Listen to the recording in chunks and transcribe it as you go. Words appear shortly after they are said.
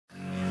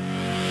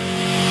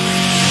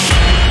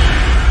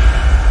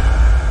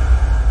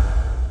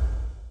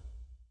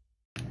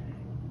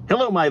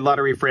Hello, my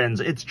lottery friends.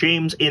 It's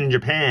James in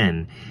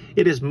Japan.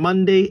 It is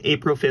Monday,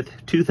 April 5th,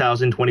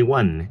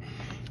 2021.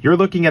 You're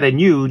looking at a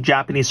new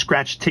Japanese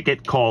scratch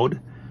ticket called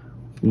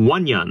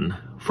Wannyan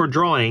for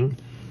drawing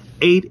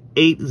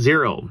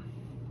 880.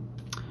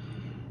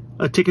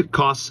 A ticket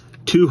costs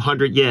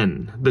 200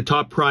 yen. The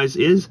top prize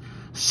is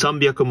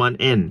 300 man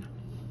yen.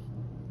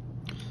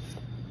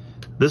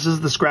 This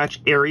is the scratch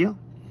area.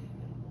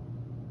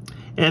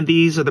 And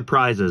these are the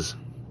prizes.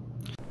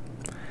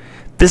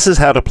 This is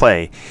how to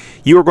play.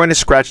 You are going to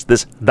scratch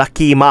this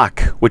lucky mark,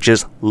 which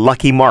is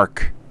lucky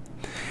mark.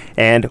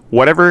 And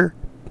whatever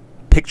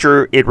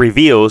picture it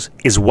reveals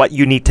is what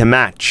you need to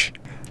match.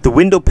 The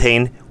window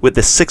pane with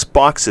the 6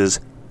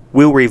 boxes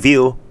will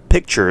reveal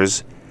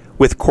pictures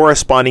with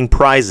corresponding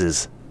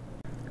prizes.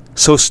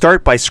 So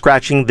start by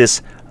scratching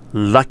this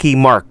lucky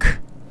mark.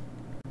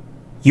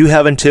 You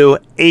have until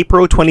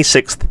April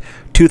 26th,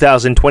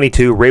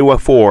 2022, Reiwa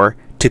 4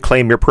 to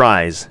claim your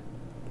prize.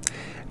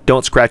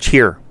 Don't scratch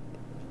here.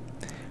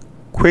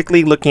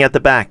 Quickly looking at the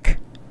back.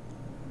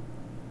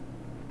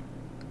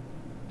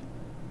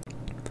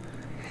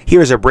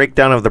 Here's a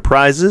breakdown of the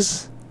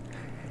prizes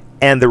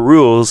and the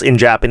rules in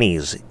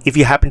Japanese. If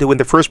you happen to win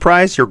the first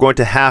prize, you're going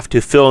to have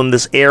to fill in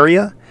this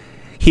area.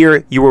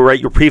 Here you will write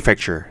your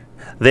prefecture,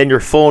 then your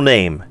full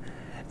name,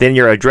 then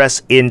your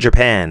address in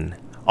Japan.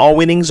 All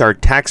winnings are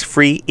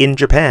tax-free in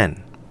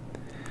Japan.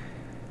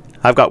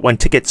 I've got 1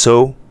 ticket,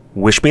 so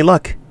wish me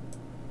luck.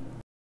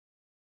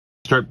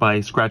 Start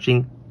by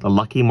scratching the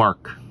lucky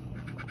mark.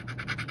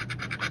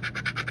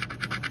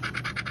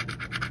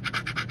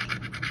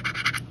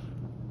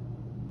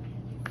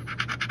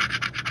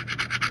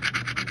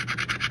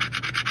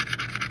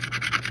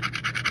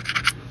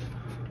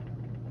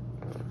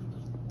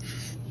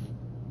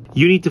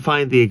 You need to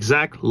find the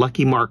exact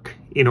lucky mark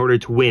in order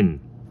to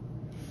win.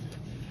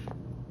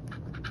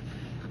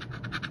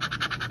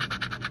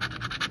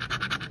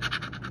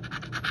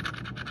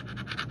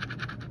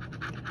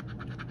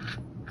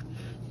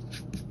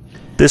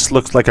 This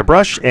looks like a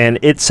brush and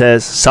it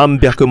says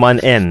 300 man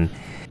yen.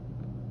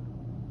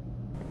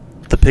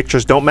 The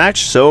pictures don't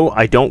match, so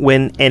I don't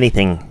win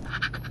anything.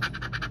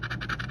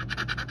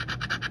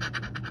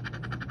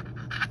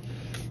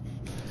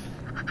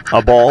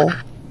 A ball.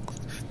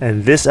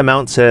 And this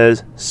amount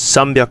says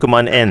 300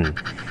 man yen.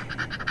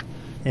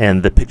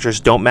 And the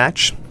pictures don't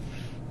match.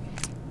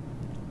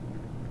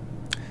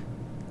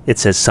 It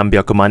says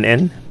 300 man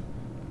yen.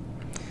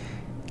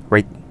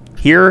 Right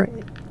here,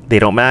 they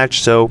don't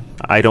match, so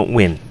I don't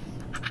win.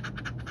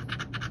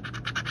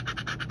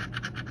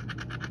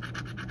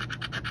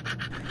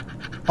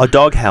 A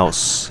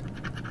doghouse.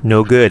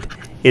 No good.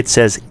 It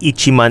says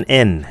 1 man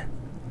yen.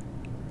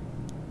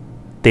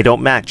 They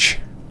don't match.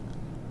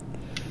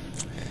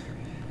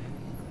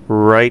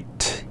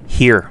 Right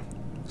here,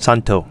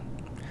 Santo.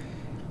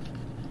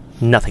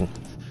 Nothing.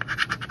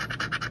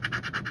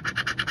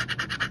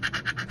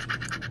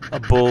 A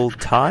bow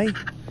tie.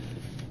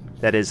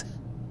 That is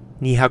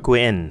 200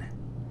 yen.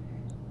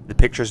 The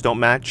pictures don't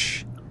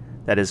match.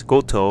 That is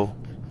Goto.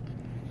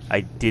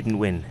 I didn't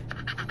win.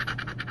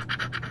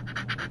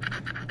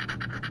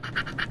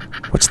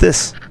 What's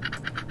this?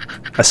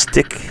 A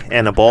stick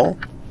and a ball?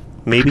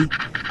 Maybe?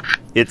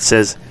 It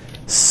says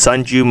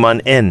 30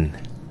 man yen.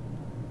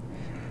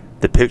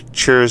 The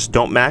pictures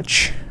don't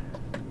match.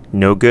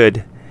 No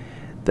good.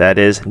 That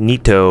is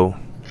Nito.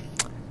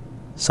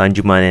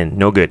 30 man yen.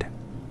 No good.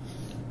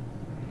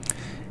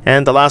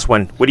 And the last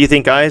one. What do you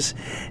think, guys?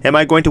 Am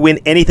I going to win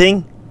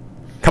anything?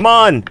 Come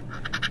on!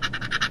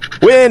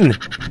 Win!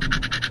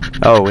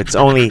 Oh, it's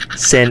only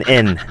sen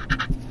yen.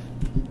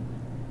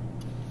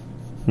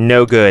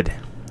 No good.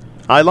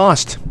 I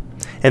lost.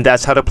 And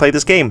that's how to play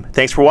this game.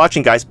 Thanks for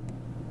watching, guys.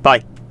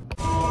 Bye.